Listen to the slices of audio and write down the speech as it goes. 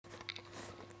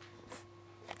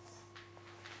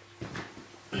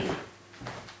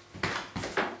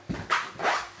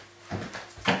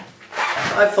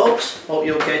Hi folks, hope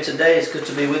you're okay today. It's good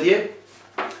to be with you.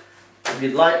 If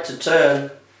you'd like to turn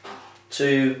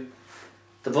to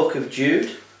the Book of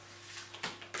Jude,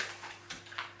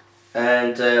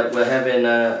 and we're having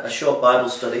a short Bible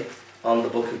study on the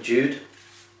Book of Jude.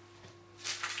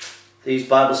 These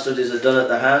Bible studies are done at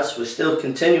the house. We're still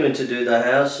continuing to do the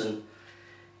house, and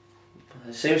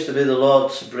it seems to be the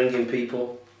Lord's bringing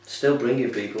people, still bringing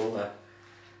people,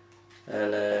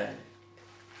 and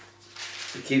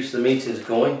He keeps the meetings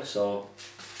going, so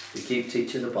we keep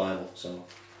teaching the Bible. So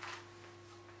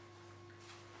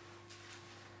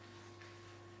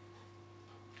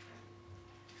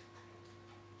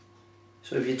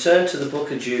if you turn to the Book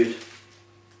of Jude,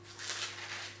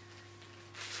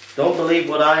 don't believe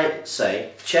what I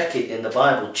say, check it in the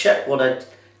Bible, check what I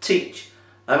teach.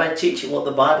 Am I teaching what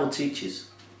the Bible teaches?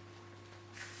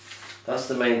 That's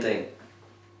the main thing.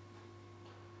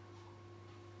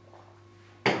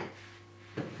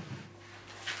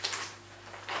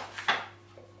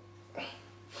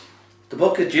 The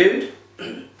Book of Jude.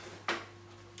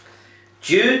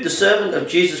 Jude, the servant of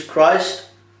Jesus Christ,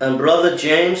 and brother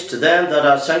James, to them that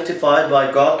are sanctified by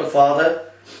God the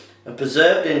Father, and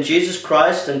preserved in Jesus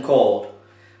Christ and called.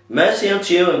 Mercy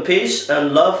unto you, and peace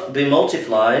and love be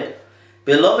multiplied.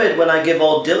 Beloved, when I give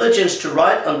all diligence to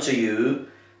write unto you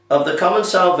of the common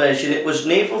salvation, it was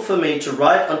needful for me to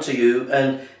write unto you,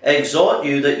 and exhort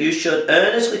you that you should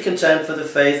earnestly contend for the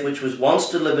faith which was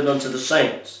once delivered unto the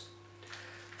saints.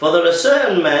 For there are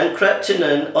certain men crept in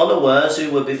unawares,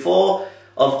 who were before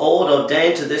of old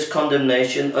ordained to this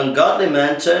condemnation, ungodly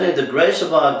men, turning the grace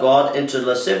of our God into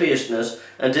lasciviousness,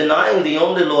 and denying the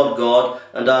only Lord God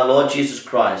and our Lord Jesus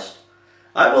Christ.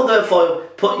 I will therefore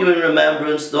put you in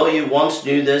remembrance, though you once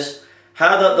knew this,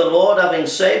 how that the Lord, having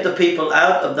saved the people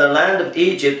out of the land of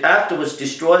Egypt, afterwards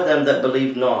destroyed them that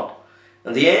believed not.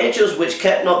 And the angels which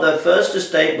kept not their first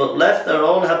estate, but left their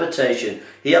own habitation,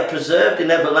 he hath preserved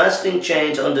in everlasting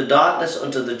chains under darkness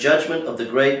unto the judgment of the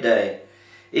great day.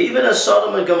 Even as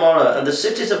Sodom and Gomorrah, and the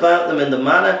cities about them, in the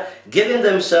manner giving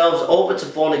themselves over to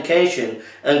fornication,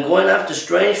 and going after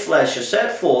strange flesh, are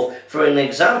set forth for an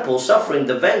example, suffering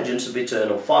the vengeance of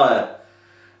eternal fire.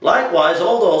 Likewise,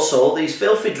 also these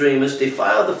filthy dreamers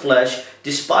defile the flesh,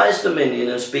 despise dominion,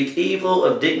 and speak evil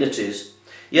of dignities.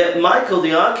 Yet Michael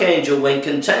the archangel, when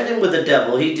contending with the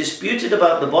devil, he disputed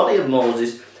about the body of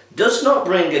Moses, does not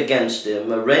bring against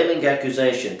him a railing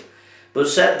accusation, but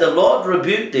said, The Lord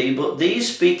rebuked thee, but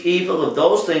these speak evil of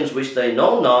those things which they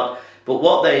know not, but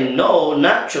what they know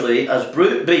naturally, as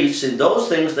brute beasts, in those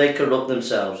things they corrupt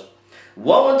themselves.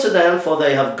 Woe unto them, for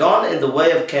they have gone in the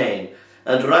way of Cain,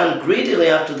 and ran greedily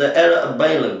after the error of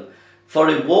Balaam, for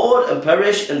reward, and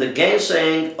perish in the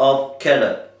gainsaying of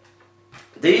Korah.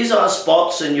 These are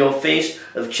spots in your feast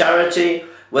of charity,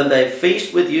 when they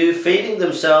feast with you, feeding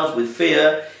themselves with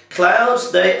fear.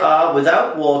 Clouds they are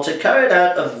without water, carried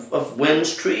out of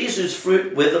winds, trees whose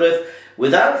fruit withereth,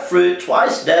 without fruit,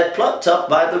 twice dead, plucked up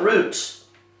by the roots.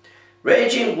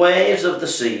 Raging waves of the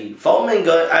sea, foaming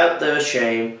out their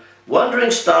shame,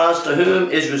 wandering stars, to whom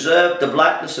is reserved the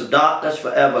blackness of darkness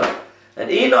forever. And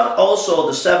Enoch also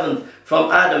the seventh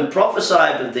from Adam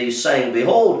prophesied of these, saying,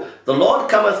 Behold, the Lord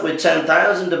cometh with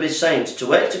 10,000 of his saints,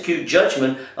 to execute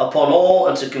judgment upon all,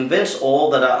 and to convince all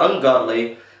that are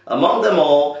ungodly, among them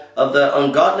all of their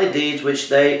ungodly deeds which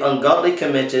they ungodly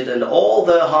committed, and all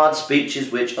their hard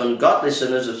speeches which ungodly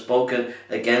sinners have spoken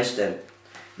against him.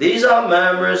 These are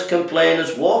murmurers,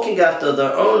 complainers, walking after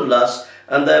their own lusts,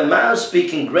 and their mouths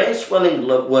speaking great swelling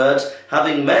words,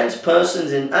 having men's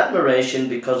persons in admiration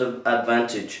because of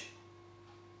advantage.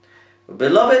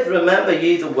 Beloved, remember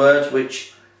ye the words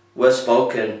which were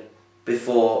spoken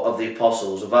before of the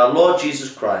apostles of our Lord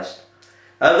Jesus Christ,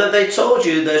 how that they told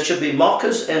you there should be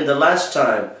mockers in the last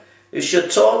time, who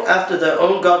should talk after their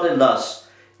own godly lusts.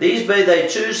 These be they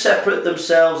too separate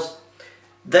themselves,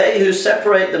 they who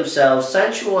separate themselves,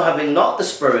 sensual, having not the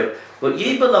Spirit. But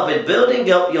ye, beloved,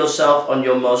 building up yourself on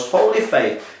your most holy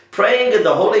faith, praying in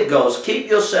the Holy Ghost, keep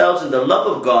yourselves in the love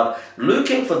of God,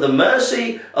 looking for the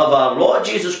mercy of our Lord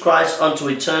Jesus Christ unto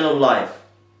eternal life.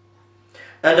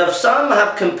 And of some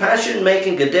have compassion,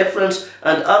 making a difference,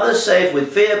 and others save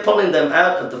with fear, pulling them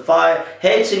out of the fire,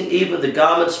 hating even the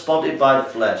garment spotted by the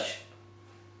flesh.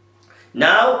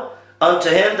 Now unto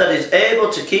him that is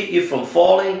able to keep you from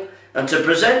falling, and to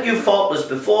present you faultless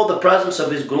before the presence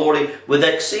of his glory with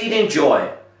exceeding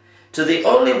joy. To the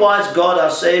only wise God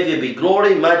our Saviour be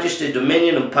glory, majesty,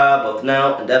 dominion, and power, both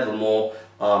now and evermore.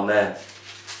 Amen.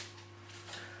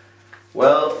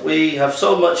 Well, we have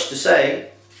so much to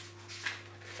say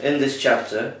in this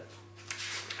chapter,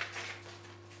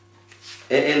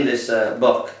 in this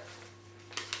book.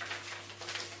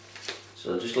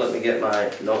 So just let me get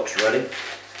my notes ready.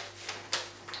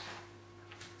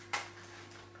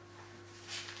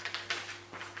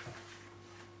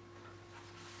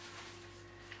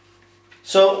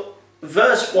 So,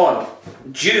 verse 1,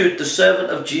 Jude, the servant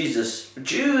of Jesus.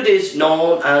 Jude is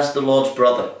known as the Lord's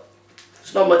brother.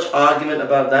 There's not much argument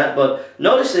about that, but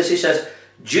notice this, he says,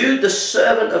 Jude, the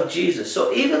servant of Jesus.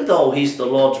 So even though he's the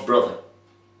Lord's brother,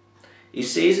 he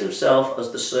sees himself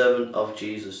as the servant of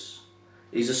Jesus.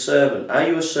 He's a servant. Are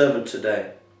you a servant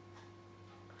today?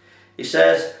 He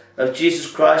says, of Jesus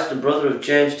Christ, the brother of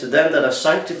James, to them that are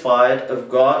sanctified of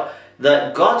God,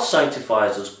 that God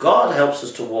sanctifies us. God helps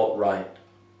us to walk right.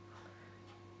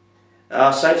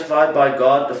 Are sanctified by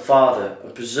God the Father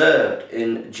and preserved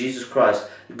in Jesus Christ.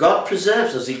 God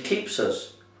preserves us, he keeps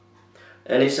us.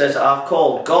 And he says, are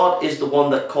called. God is the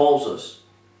one that calls us.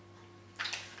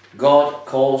 God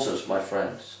calls us, my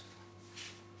friends.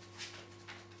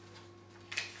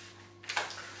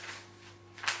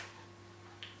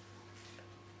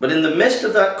 But in the midst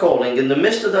of that calling, in the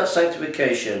midst of that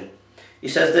sanctification, he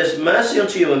says, there's mercy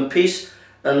unto you and peace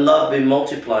and love be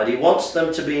multiplied. He wants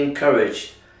them to be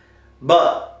encouraged.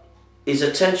 But his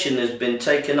attention has been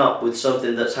taken up with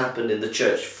something that's happened in the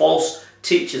church. False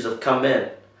teachers have come in.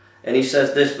 And he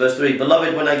says this, verse 3,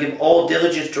 Beloved, when I give all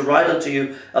diligence to write unto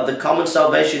you of the common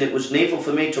salvation, it was needful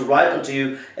for me to write unto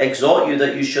you, exhort you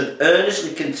that you should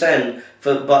earnestly contend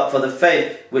for the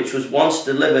faith which was once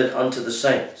delivered unto the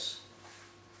saints.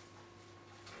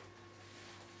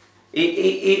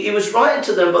 He was writing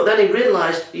to them, but then he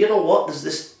realized, you know what, there's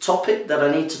this topic that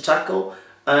I need to tackle.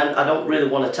 And I don't really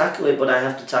want to tackle it, but I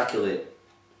have to tackle it.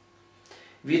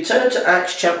 If you turn to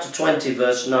Acts chapter 20,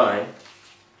 verse 9.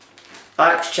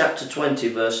 Acts chapter 20,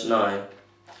 verse 9.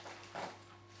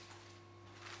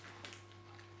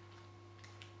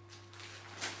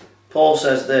 Paul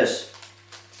says this.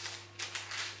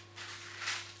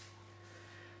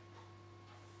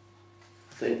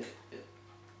 I think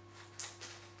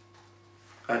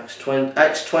Acts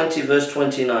 20, verse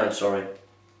 29, sorry.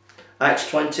 Acts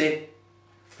 20,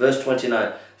 verse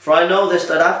 29. For I know this,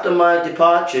 that after my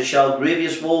departure shall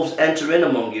grievous wolves enter in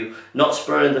among you, not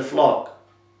sparing the flock.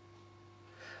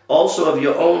 Also of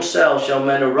your own selves shall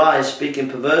men arise, speaking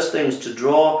perverse things, to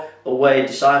draw away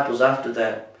disciples after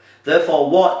them. Therefore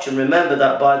watch and remember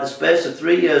that by the space of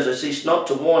 3 years I cease not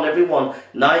to warn everyone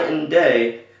night and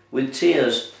day with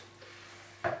tears.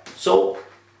 So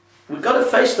we've got to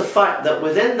face the fact that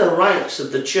within the ranks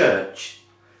of the church,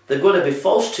 there are going to be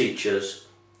false teachers.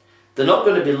 They're not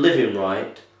going to be living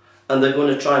right, and they're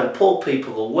going to try and pull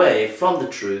people away from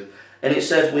the truth. And it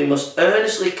says we must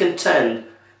earnestly contend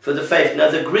for the faith.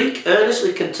 Now the Greek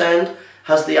earnestly contend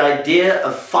has the idea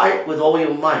of fight with all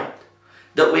your might.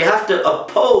 That we have to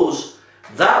oppose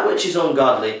that which is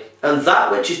ungodly and that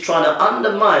which is trying to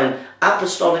undermine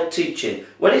apostolic teaching.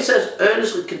 When it says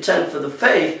earnestly contend for the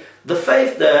faith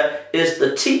there is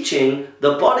the teaching,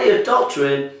 the body of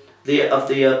doctrine of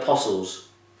the apostles.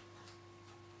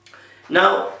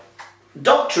 Now,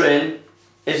 doctrine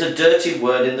is a dirty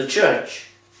word in the church.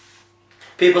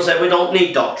 People say we don't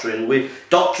need doctrine.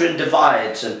 Doctrine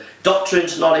divides and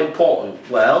doctrine's not important.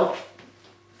 Well,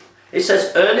 it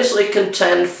says earnestly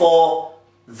contend for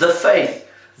the faith.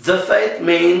 The faith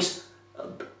means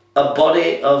a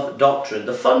body of doctrine,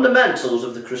 the fundamentals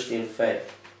of the Christian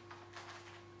faith.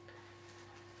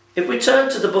 If we turn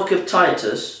to the book of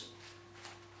Titus,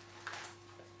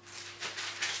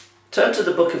 turn to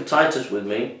the book of Titus with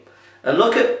me and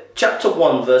look at chapter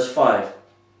 1 verse 5.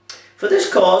 For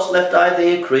this cause left I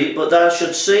thee in Crete, but thou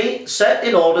should see, set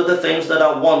in order the things that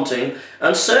are wanting,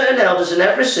 and certain elders in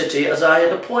every city as I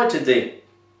had appointed thee.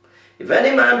 If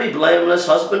any man be blameless,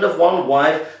 husband of one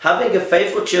wife, having a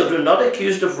faithful children, not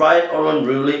accused of right or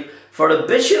unruly, for a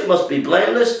bishop must be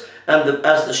blameless, and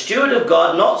as the steward of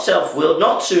God, not self-willed,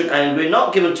 not soon angry,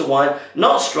 not given to wine,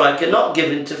 not striker, not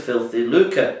given to filthy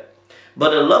lucre,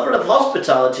 but a lover of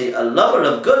hospitality, a lover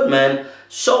of good men,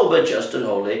 sober, just, and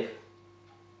holy,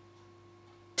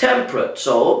 temperate.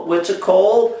 So we're to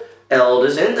call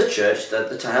elders in the church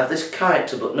to have this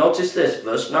character. But notice this,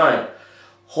 verse 9.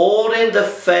 Holding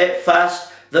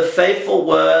fast the faithful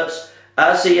words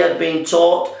as he had been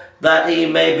taught, that he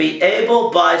may be able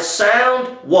by sound,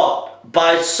 what?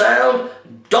 By sound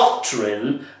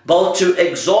doctrine, both to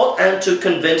exhort and to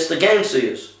convince the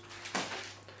gainsayers.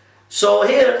 So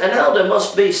here, an elder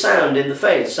must be sound in the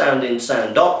faith, sound in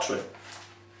sound doctrine.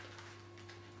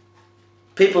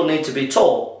 People need to be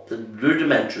taught the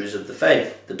rudimentaries of the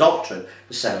faith, the doctrine,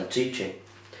 the sound teaching.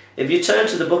 If you turn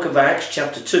to the book of Acts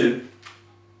chapter 2,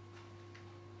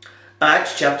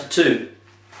 Acts chapter 2.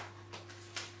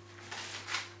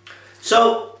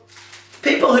 So,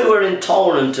 People who are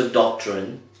intolerant of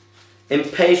doctrine,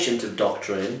 impatient of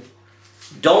doctrine,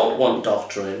 don't want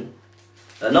doctrine,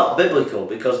 are not biblical,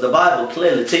 because the Bible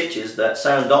clearly teaches that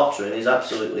sound doctrine is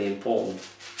absolutely important.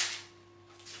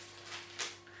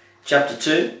 Chapter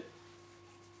 2.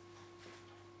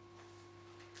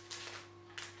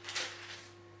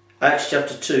 Acts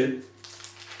chapter 2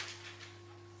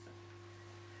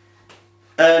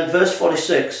 and verse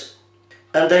 46.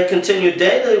 And they continued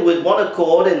daily with one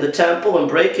accord in the temple, and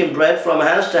breaking bread from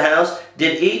house to house,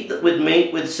 did eat with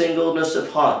meat with singleness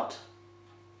of heart.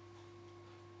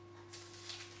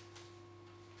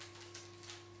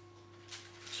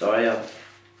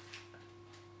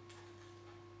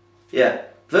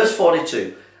 Verse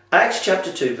 42. Acts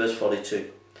chapter 2, verse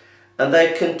 42. And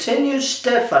they continued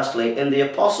steadfastly in the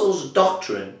apostles'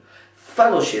 doctrine,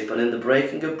 fellowship, and in the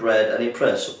breaking of bread and in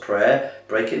prayer. So prayer,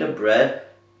 breaking of bread,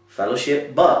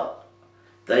 fellowship, but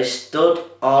they stood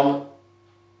on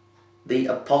the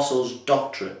apostles'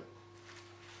 doctrine.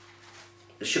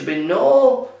 There should be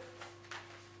no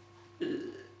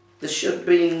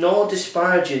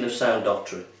disparaging of sound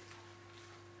doctrine.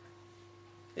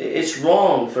 It's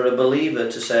wrong for a believer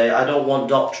to say, I don't want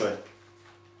doctrine.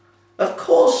 Of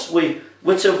course we're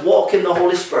to walk in the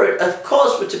Holy Spirit. Of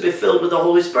course we're to be filled with the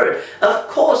Holy Spirit. Of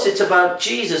course it's about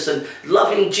Jesus and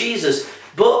loving Jesus.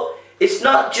 But it's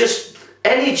not just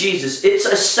any Jesus. It's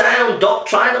a sound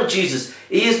doctrinal Jesus.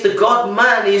 He is the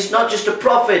God-man. He is not just a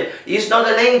prophet. He is not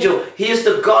an angel. He is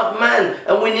the God-man.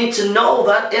 And we need to know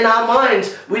that in our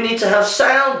minds. We need to have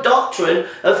sound doctrine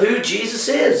of who Jesus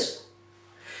is,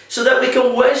 so that we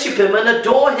can worship him and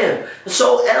adore him.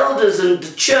 So elders and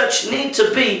the church need to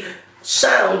be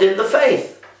sound in the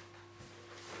faith.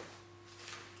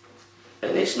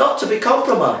 And it's not to be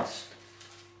compromised.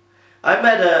 I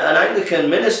met an Anglican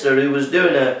minister who was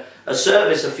doing a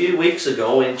service a few weeks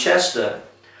ago in Chester,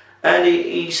 and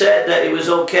he said that it was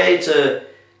okay to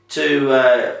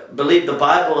believe the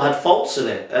Bible had faults in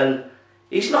it, and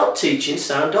he's not teaching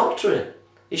sound doctrine.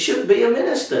 He shouldn't be a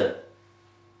minister.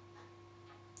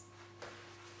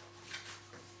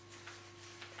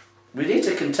 We need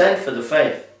to contend for the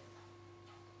faith.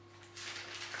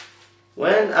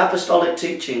 When apostolic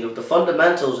teaching of the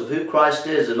fundamentals of who Christ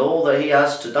is and all that he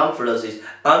has to done for us is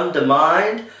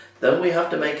undermined, then we have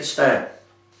to make a stand.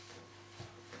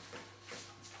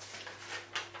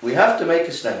 We have to make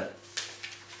a stand.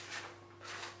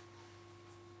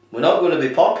 We're not going to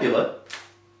be popular.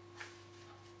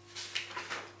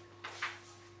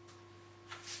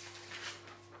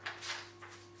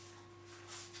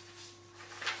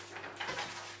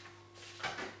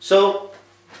 So,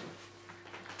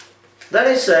 then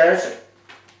it says,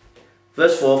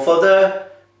 verse 4, For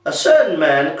a certain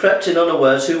man crept in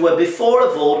unawares, who were before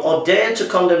of old ordained to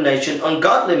condemnation,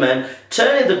 ungodly men,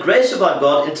 turning the grace of our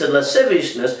God into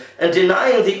lasciviousness, and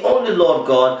denying the only Lord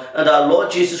God and our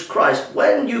Lord Jesus Christ.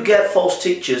 When you get false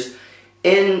teachers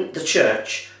in the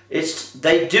church,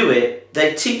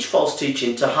 they teach false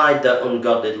teaching to hide their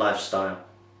ungodly lifestyle.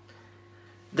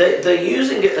 They're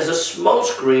using it as a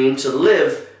smokescreen to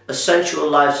live a sensual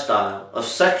lifestyle of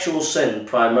sexual sin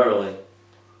primarily.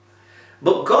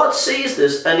 But God sees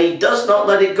this and he does not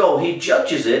let it go. He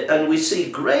judges it, and we see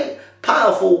great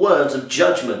powerful words of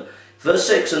judgment. Verse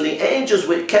 6, And the angels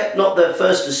which kept not their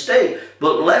first estate,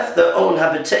 but left their own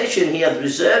habitation, he hath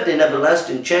reserved in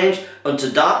everlasting change unto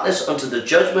darkness, unto the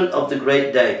judgment of the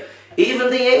great day. Even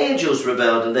the angels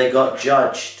rebelled, and they got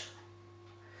judged.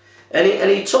 And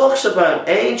he talks about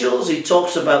angels, he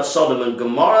talks about Sodom and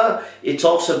Gomorrah, he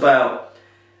talks about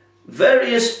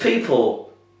various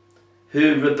people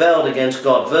who rebelled against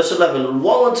God. Verse 11,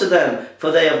 Woe unto them, for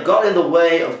they have gone in the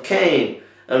way of Cain,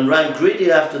 and ran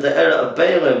greedily after the error of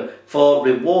Balaam, for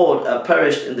reward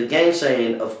perished in the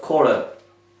gainsaying of Korah.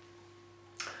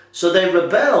 So they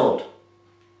rebelled,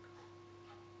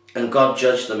 and God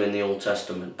judged them in the Old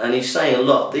Testament. And he's saying,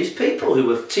 look, these people who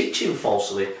are teaching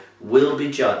falsely will be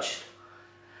judged.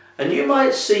 And you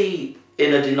might see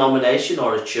in a denomination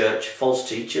or a church false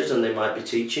teachers, and they might be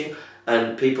teaching,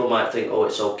 and people might think, oh,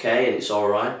 it's okay and it's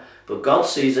alright. But God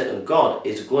sees it, and God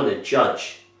is going to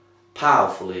judge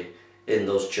powerfully in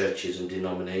those churches and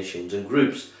denominations and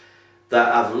groups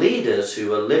that have leaders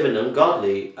who are living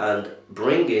ungodly and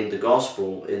bringing the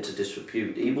gospel into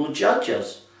disrepute. He will judge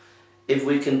us if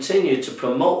we continue to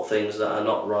promote things that are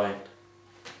not right.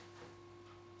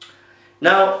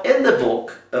 Now, in the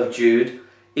book of Jude,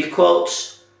 he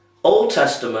quotes Old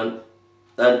Testament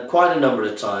and quite a number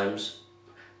of times,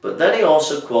 but then he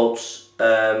also quotes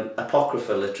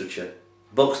apocryphal literature,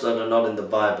 books that are not in the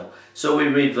Bible. So we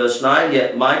read verse 9,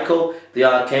 Yet Michael, the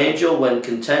archangel, when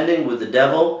contending with the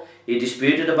devil, he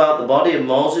disputed about the body of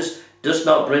Moses, does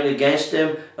not bring against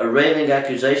him a railing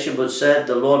accusation, but said,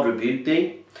 The Lord rebuke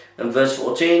thee. And verse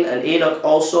 14, And Enoch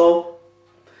also,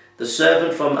 the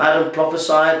servant from Adam,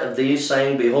 prophesied of these,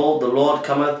 saying, Behold, the Lord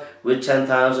cometh with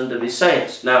 10,000 of his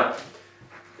saints. Now,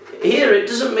 here it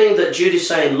doesn't mean that Jude is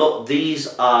saying, look, these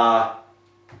are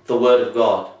the Word of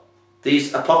God.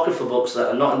 These apocryphal books that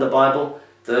are not in the Bible,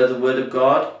 they're the Word of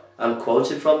God. I'm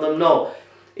quoting from them. No,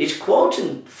 he's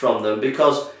quoting from them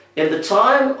because in the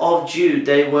time of Jude,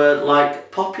 they were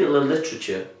like popular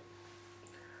literature.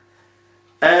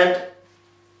 And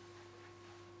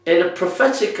in a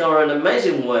prophetic or an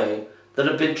amazing way, there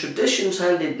have been traditions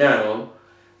handed down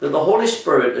that the Holy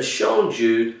Spirit has shown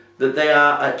Jude that they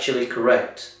are actually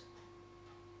correct.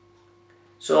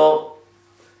 So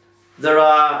there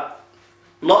are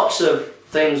lots of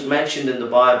things mentioned in the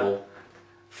Bible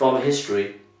from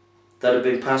history that have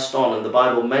been passed on, and the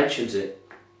Bible mentions it.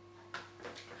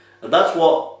 And that's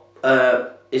what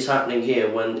is happening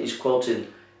here when he's quoting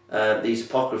these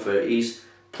apocrypha. He's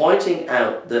pointing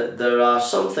out that there are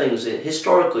some things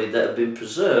historically that have been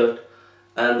preserved,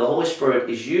 and the Holy Spirit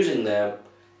is using them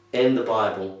in the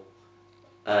Bible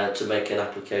to make an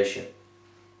application.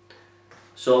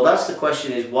 So that's the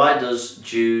question, is why does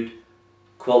Jude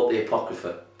quote the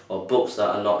Apocrypha, or books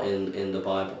that are not in the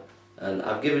Bible? And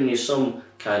I've given you some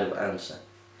kind of answer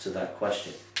to that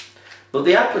question. But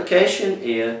the application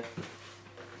here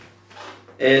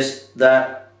is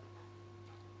that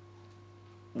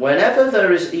whenever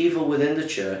there is evil within the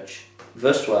church,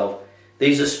 verse 12,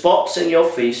 these are spots in your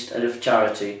feast and of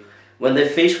charity, when they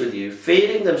feast with you,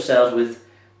 feeding themselves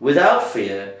without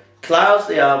fear, clouds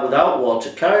they are without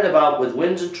water, carried about with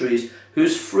winds and trees,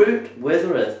 whose fruit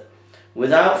withereth,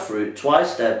 without fruit,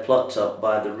 twice dead, plucked up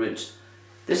by the roots.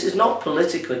 This is not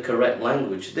politically correct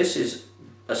language. This is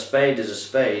a spade is a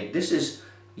spade. This is,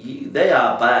 they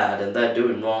are bad and they're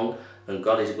doing wrong, and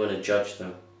God is going to judge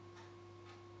them.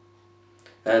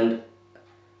 And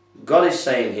God is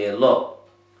saying here, look,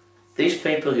 these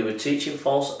people who are teaching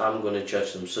false, I'm going to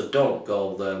judge them. So don't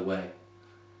go their way.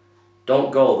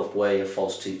 Don't go the way of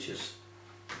false teachers.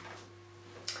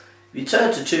 If you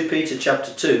turn to 2 Peter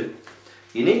chapter 2,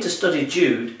 you need to study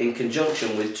Jude in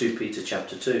conjunction with 2 Peter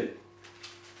chapter 2.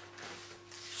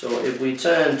 So if we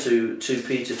turn to 2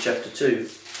 Peter chapter 2,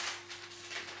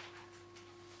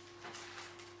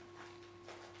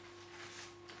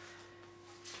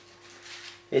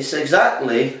 it's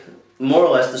exactly more or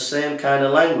less the same kind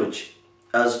of language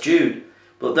as Jude.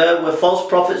 But there were false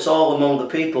prophets all among the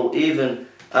people, even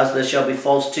as there shall be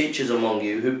false teachers among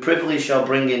you, who privily shall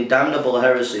bring in damnable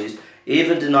heresies,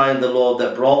 even denying the Lord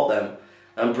that brought them,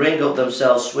 and bring up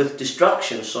themselves swift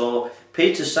destruction. So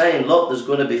Peter's saying, look, there's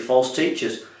going to be false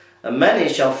teachers, and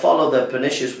many shall follow their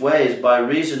pernicious ways, by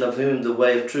reason of whom the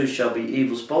way of truth shall be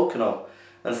evil spoken of.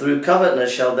 And through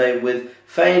covetousness shall they with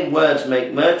feigned words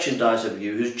make merchandise of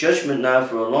you, whose judgment now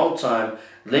for a long time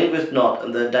lingereth not,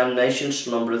 and their damnation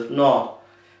slumbereth not.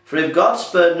 For if God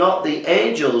spared not the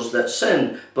angels that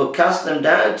sinned, but cast them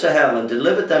down to hell, and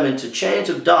delivered them into chains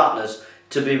of darkness,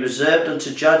 to be reserved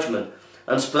unto judgment,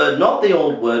 and spared not the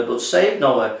old word, but saved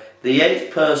Noah, the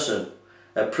eighth person,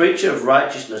 a preacher of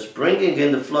righteousness, bringing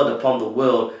in the flood upon the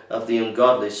world of the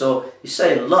ungodly. So he's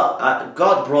saying, look,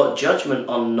 God brought judgment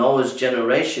on Noah's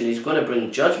generation. He's going to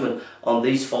bring judgment on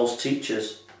these false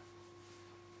teachers.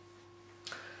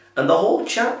 And the whole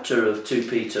chapter of 2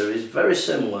 Peter is very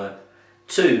similar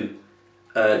to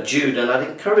Jude, and I'd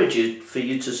encourage you for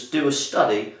you to do a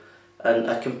study and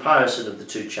a comparison of the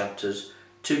two chapters,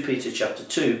 2 Peter chapter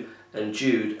 2 and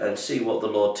Jude, and see what the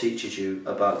Lord teaches you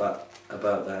about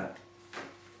that.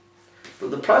 But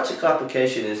the practical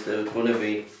application is there are going to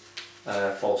be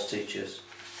false teachers.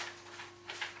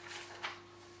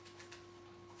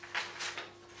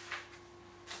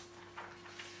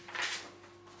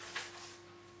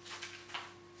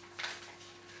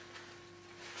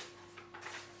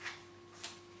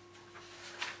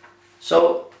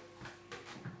 So,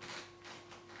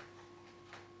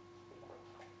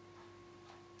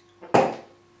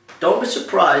 don't be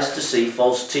surprised to see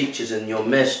false teachers in your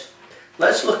midst.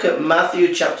 Let's look at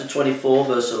Matthew chapter 24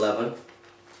 verse 11.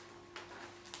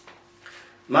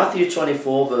 Matthew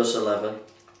 24 verse 11.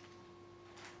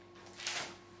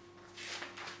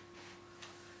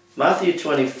 Matthew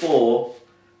 24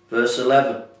 verse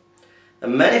 11.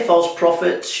 And many false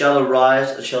prophets shall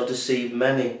arise and shall deceive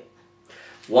many.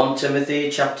 1 Timothy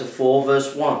chapter 4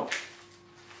 verse 1.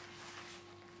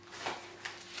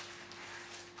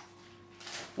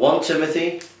 1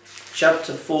 Timothy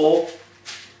chapter 4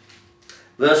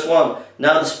 verse 1.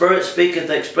 Now the Spirit speaketh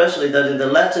expressly that in the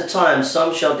latter times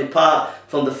some shall depart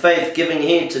from the faith, giving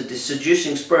heed to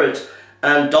seducing spirits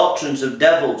and doctrines of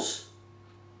devils,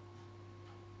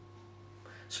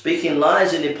 speaking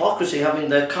lies in hypocrisy, having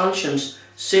their conscience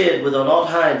seared with an odd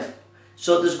hide.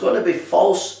 So there's going to be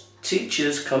false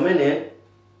teachers coming in,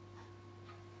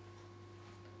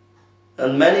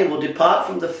 and many will depart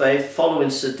from the faith, following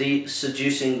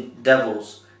seducing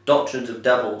devils, doctrines of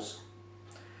devils.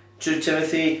 2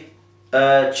 Timothy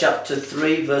chapter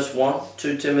 3 verse 1.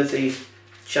 2 Timothy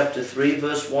chapter 3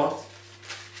 verse 1.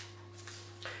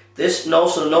 This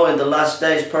also know in the last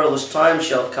days perilous times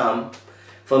shall come,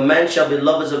 for men shall be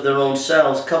lovers of their own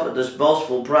selves, covetous,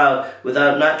 boastful, proud,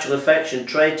 without natural affection,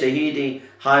 traitor, heedy,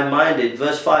 high-minded.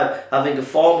 Verse 5, having a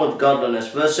form of godliness.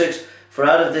 Verse 6, for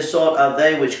out of this sort are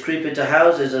they which creep into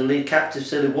houses and lead captive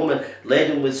silly women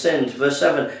laden with sins. Verse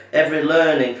 7, every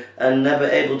learning and never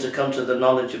able to come to the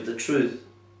knowledge of the truth.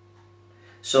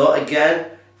 So again,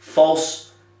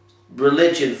 false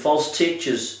religion, false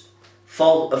teachers,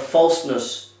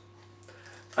 falseness.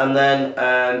 And then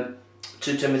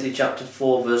 2 Timothy chapter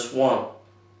 4 verse 1.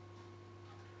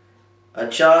 I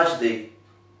charge thee,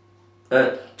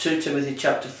 2 Timothy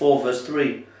chapter 4 verse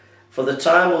 3. For the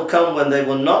time will come when they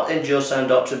will not endure sound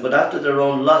doctrine, but after their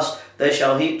own lust they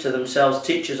shall heap to themselves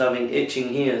teachers having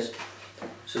itching ears.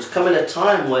 So it's coming a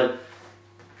time when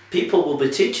people will be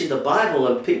teaching the Bible,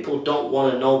 and people don't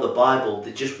want to know the Bible.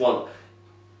 They just want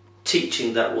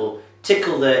teaching that will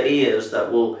tickle their ears,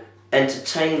 that will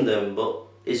entertain them, but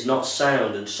is not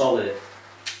sound and solid.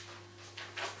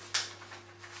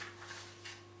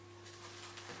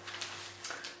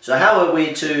 So how are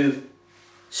we to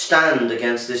stand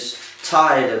against this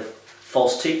tide of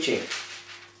false teaching?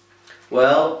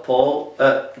 Well,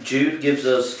 Jude gives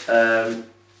us the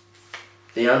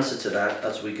answer to that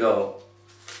as we go.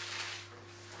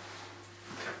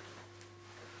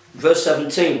 Verse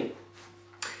 17.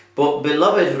 But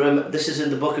beloved, this is in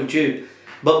the book of Jude.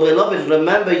 But beloved,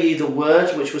 remember ye the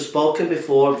words which were spoken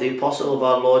before of the apostle of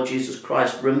our Lord Jesus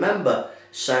Christ. Remember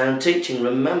sound teaching.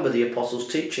 Remember the apostles'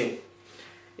 teaching.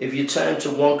 If you turn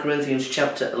to 1 Corinthians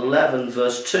chapter 11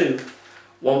 verse 2.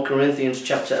 1 Corinthians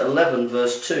chapter 11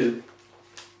 verse 2.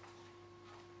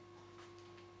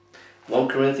 1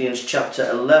 Corinthians chapter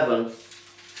 11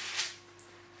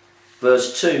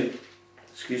 verse 2.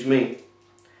 Excuse me.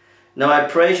 Now I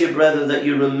praise you, brethren, that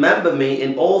you remember me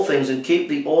in all things and keep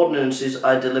the ordinances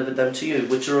I delivered them to you.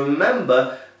 Which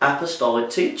remember apostolic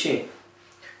teaching.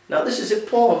 Now this is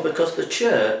important because the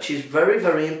church is very,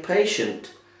 very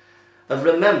impatient of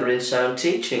remembering sound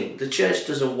teaching. The church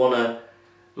doesn't want to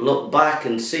look back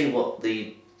and see what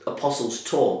the apostles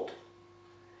taught.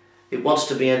 It wants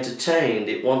to be entertained.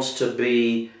 It wants to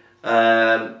be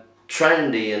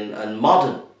trendy and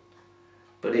modern.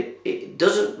 But it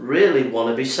doesn't really want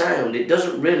to be sound. It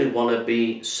doesn't really want to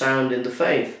be sound in the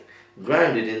faith,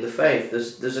 grounded in the faith.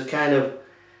 There's a kind of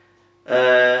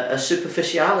a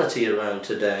superficiality around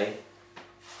today.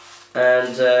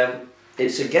 And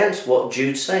it's against what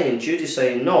Jude's saying. Jude is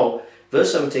saying, no,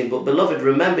 verse 17, but beloved,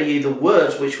 remember ye the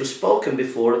words which were spoken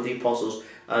before of the apostles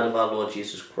out of our Lord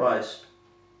Jesus Christ.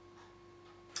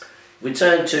 We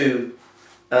turn to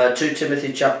 2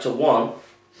 Timothy chapter 1.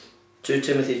 2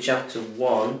 Timothy chapter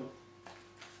 1.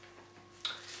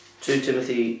 2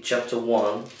 Timothy chapter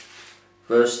 1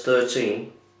 verse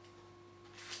 13.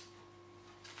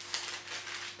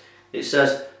 It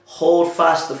says, hold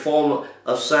fast the form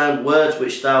of sound words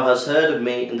which thou hast heard of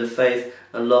me in the faith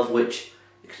and love which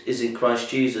is in Christ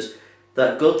Jesus.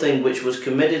 That good thing which was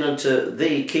committed unto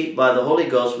thee keep by the Holy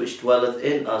Ghost which dwelleth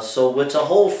in us. So we're to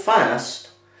hold fast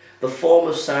the form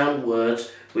of sound words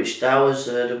which thou hast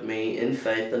heard of me in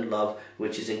faith and love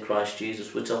which is in Christ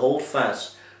Jesus. We're to hold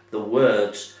fast the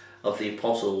words of the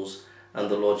apostles and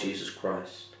the Lord Jesus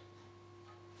Christ.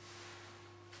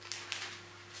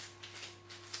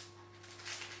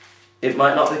 It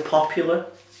might not be popular,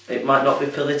 it might not be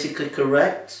politically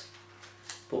correct,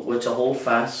 but we're to hold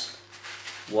fast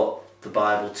what the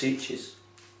Bible teaches.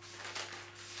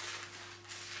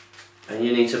 And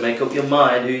you need to make up your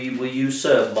mind who will you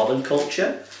serve. Modern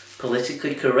culture,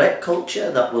 politically correct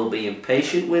culture that will be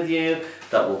impatient with you,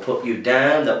 that will put you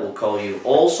down, that will call you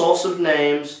all sorts of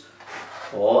names,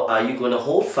 or are you going to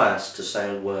hold fast to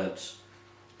sound words,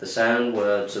 the sound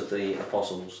words of the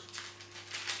apostles?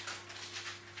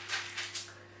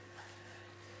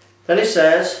 Then it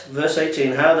says, verse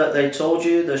 18, how that they told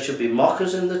you there should be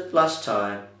mockers in the last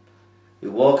time,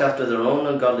 who walk after their own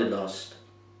ungodly lust.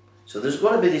 So there's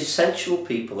going to be these sensual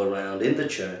people around in the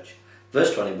church.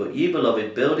 Verse 20, but ye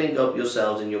beloved, building up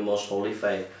yourselves in your most holy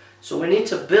faith. So we need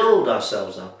to build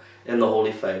ourselves up in the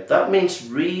holy faith. That means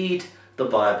read the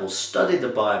Bible, study the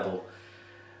Bible,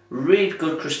 read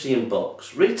good Christian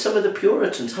books, read some of the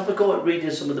Puritans, have a go at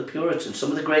reading some of the Puritans, some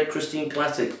of the great Christian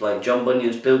classics like John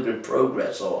Bunyan's Pilgrim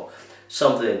Progress or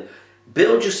something.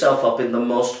 Build yourself up in the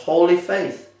most holy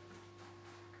faith.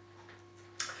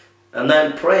 And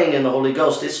then praying in the Holy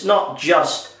Ghost. It's not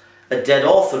just a dead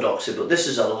orthodoxy, but this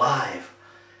is alive.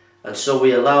 And so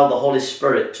we allow the Holy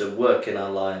Spirit to work in our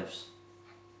lives.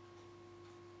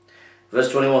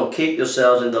 Verse 21, keep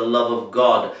yourselves in the love of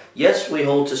God. Yes, we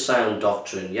hold to sound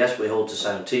doctrine. Yes, we hold to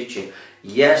sound teaching.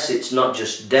 Yes, it's not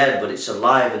just dead, but it's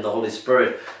alive in the Holy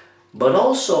Spirit. But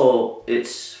also,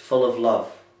 it's full of love.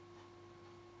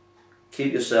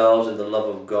 Keep yourselves in the love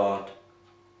of God.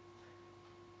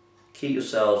 Keep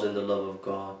yourselves in the love of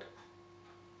God.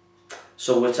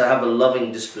 So we're to have a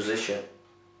loving disposition.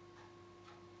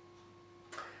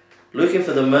 Looking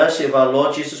for the mercy of our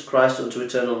Lord Jesus Christ unto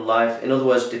eternal life. In other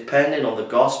words, depending on the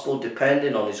gospel,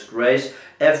 depending on His grace.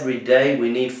 Every day we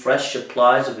need fresh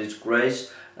supplies of His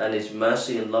grace and His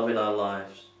mercy and love in our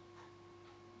lives.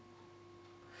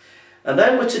 And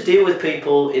then we're to deal with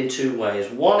people in two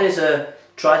ways. One is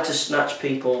try to snatch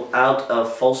people out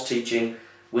of false teaching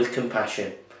with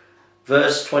compassion.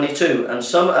 Verse 22, and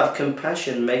some have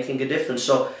compassion making a difference.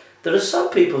 So there are some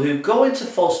people who go into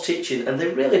false teaching and they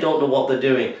really don't know what they're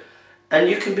doing. And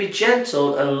you can be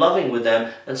gentle and loving with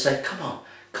them and say, come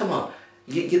on,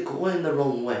 you're going the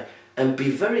wrong way. And be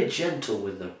very gentle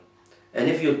with them. And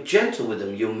if you're gentle with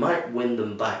them, you might win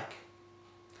them back.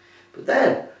 But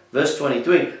then, verse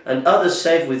 23, and others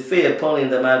save with fear, pulling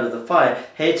them out of the fire,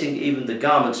 hating even the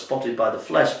garment spotted by the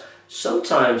flesh.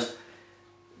 Sometimes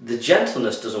the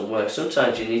gentleness doesn't work.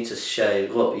 Sometimes you need to say,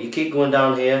 look, you keep going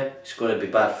down here, it's going to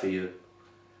be bad for you.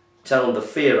 Tell them the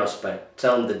fear aspect.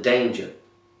 Tell them the danger.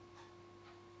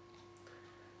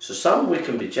 So some we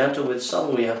can be gentle with,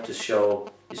 some we have to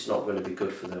show it's not going to be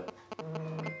good for them.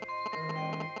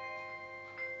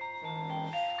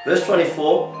 Verse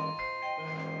 24.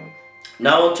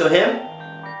 Now unto him,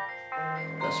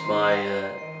 that's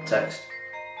my text.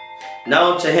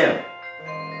 Now unto him.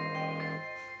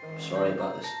 Sorry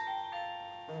about this.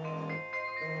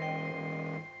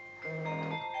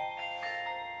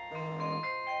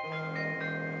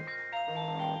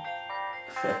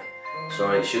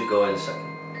 Sorry, it should go in a second.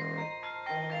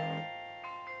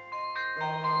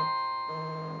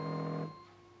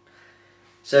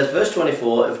 It says, verse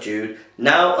 24 of Jude,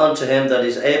 now unto him that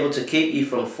is able to keep you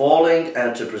from falling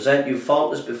and to present you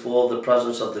faultless before the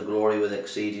presence of the glory with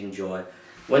exceeding joy.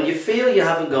 When you feel you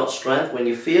haven't got strength, when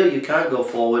you feel you can't go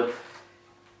forward,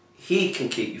 He can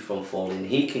keep you from falling.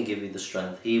 He can give you the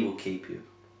strength. He will keep you.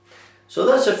 So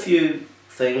that's a few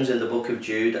things in the book of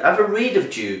Jude. Have a read of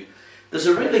Jude. There's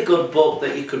a really good book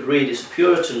that you could read. It's a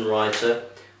Puritan writer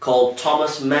called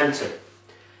Thomas Menton.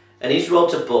 And he's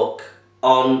wrote a book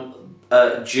on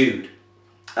Jude.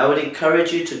 I would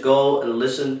encourage you to go and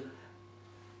listen,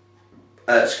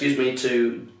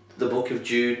 to the book of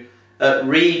Jude.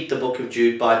 Read the book of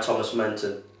Jude by Thomas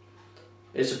Menton.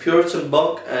 It's a Puritan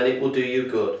book and it will do you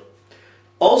good.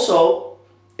 Also,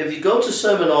 if you go to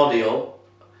Sermon Audio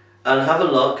and have a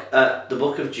look at the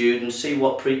book of Jude and see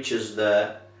what preachers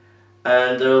there,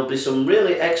 and there will be some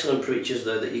really excellent preachers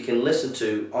there that you can listen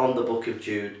to on the book of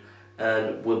Jude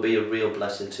and will be a real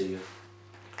blessing to you.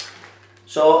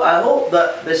 So I hope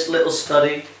that this little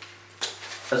study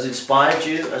has inspired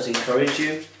you, has encouraged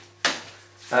you,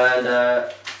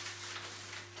 and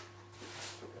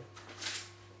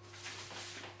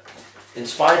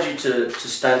inspired you to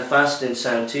stand fast in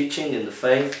sound teaching in the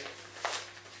faith.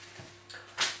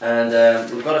 And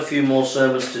we've got a few more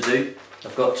sermons to do.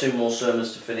 I've got 2 more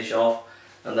sermons to finish off,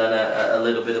 and then a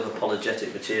little bit of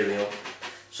apologetic material.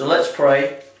 So let's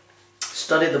pray.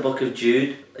 Study the book of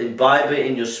Jude, imbibe it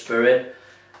in your spirit,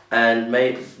 and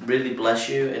may it really bless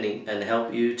you and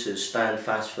help you to stand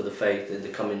fast for the faith in the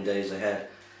coming days ahead.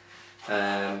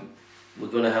 We're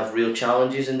going to have real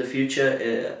challenges in the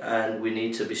future, and we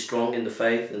need to be strong in the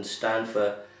faith and stand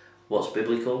for what's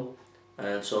biblical.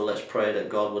 And so let's pray that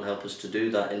God would help us to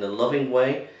do that in a loving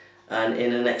way and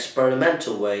in an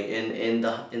experimental way, in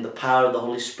the power of the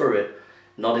Holy Spirit,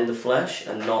 not in the flesh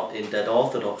and not in dead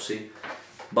orthodoxy,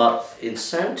 but in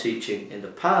sound teaching, in the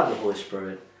power of the Holy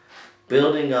Spirit,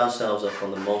 building ourselves up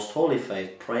on the most holy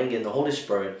faith, praying in the Holy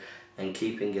Spirit and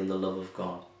keeping in the love of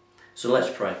God. So let's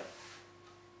pray.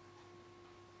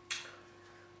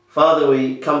 Father,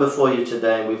 we come before you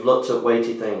today and we've looked at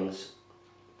weighty things.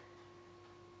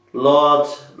 Lord,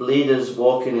 leaders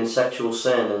walking in sexual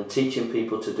sin and teaching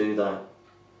people to do that.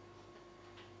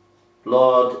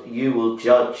 Lord, you will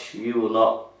judge, you will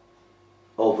not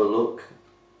overlook.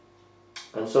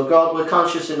 And so God, we're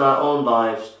conscious in our own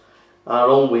lives, our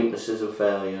own weaknesses and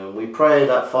failure. And we pray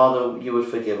that, Father, you would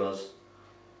forgive us.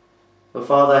 And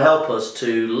Father, help us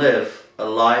to live a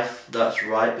life that's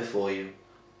right before you.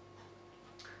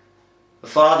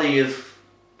 Father, you've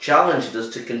challenged us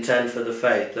to contend for the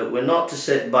faith, that we're not to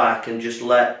sit back and just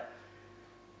let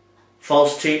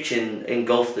false teaching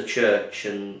engulf the church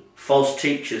and false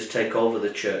teachers take over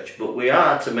the church, but we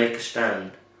are to make a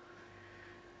stand.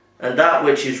 And that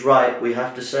which is right we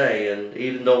have to say, and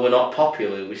even though we're not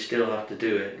popular, we still have to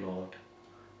do it, Lord.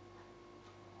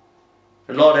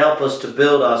 And Lord, help us to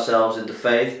build ourselves in the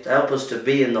faith, help us to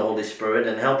be in the Holy Spirit,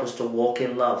 and help us to walk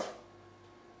in love.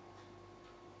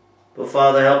 But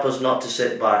Father, help us not to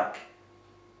sit back,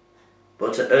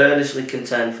 but to earnestly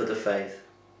contend for the faith.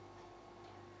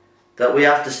 That we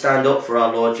have to stand up for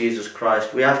our Lord Jesus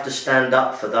Christ. We have to stand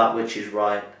up for that which is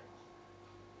right.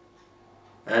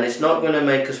 And it's not going to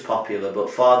make us popular, but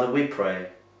Father, we pray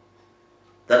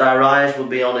that our eyes will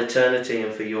be on eternity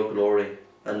and for your glory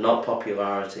and not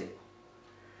popularity.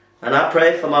 And I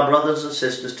pray for my brothers and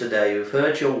sisters today who've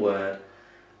heard your word,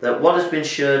 that what has been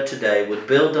shared today would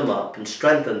build them up and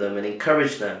strengthen them and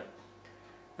encourage them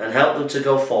and help them to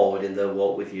go forward in their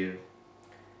walk with you.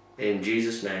 In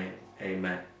Jesus' name,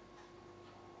 amen.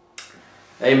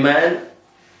 Amen.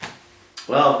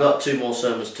 Well, I've got 2 more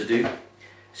sermons to do.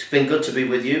 It's been good to be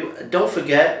with you. Don't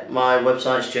forget, my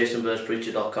website is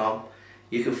jasonburnspreacher.com.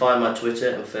 You can find my Twitter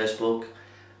and Facebook.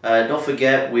 Don't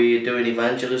forget, we're doing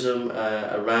evangelism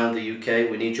around the UK.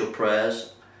 We need your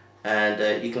prayers.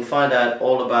 And you can find out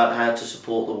all about how to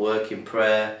support the work in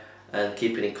prayer and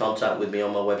keeping in contact with me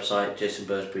on my website,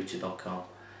 jasonburnspreacher.com.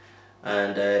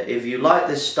 And if you like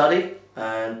this study,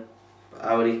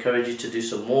 I would encourage you to do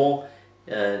some more.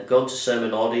 Go to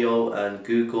Sermon Audio and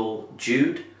Google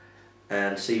Jude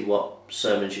and see what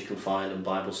sermons you can find and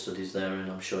Bible studies there,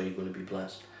 and I'm sure you're going to be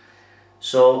blessed.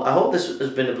 So I hope this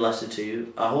has been a blessing to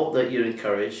you. I hope that you're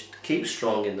encouraged. Keep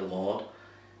strong in the Lord.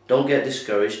 Don't get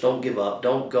discouraged. Don't give up.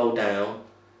 Don't go down.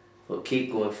 But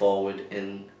keep going forward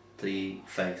in the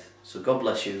faith. So God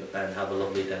bless you and have a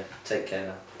lovely day. Take care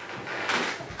now.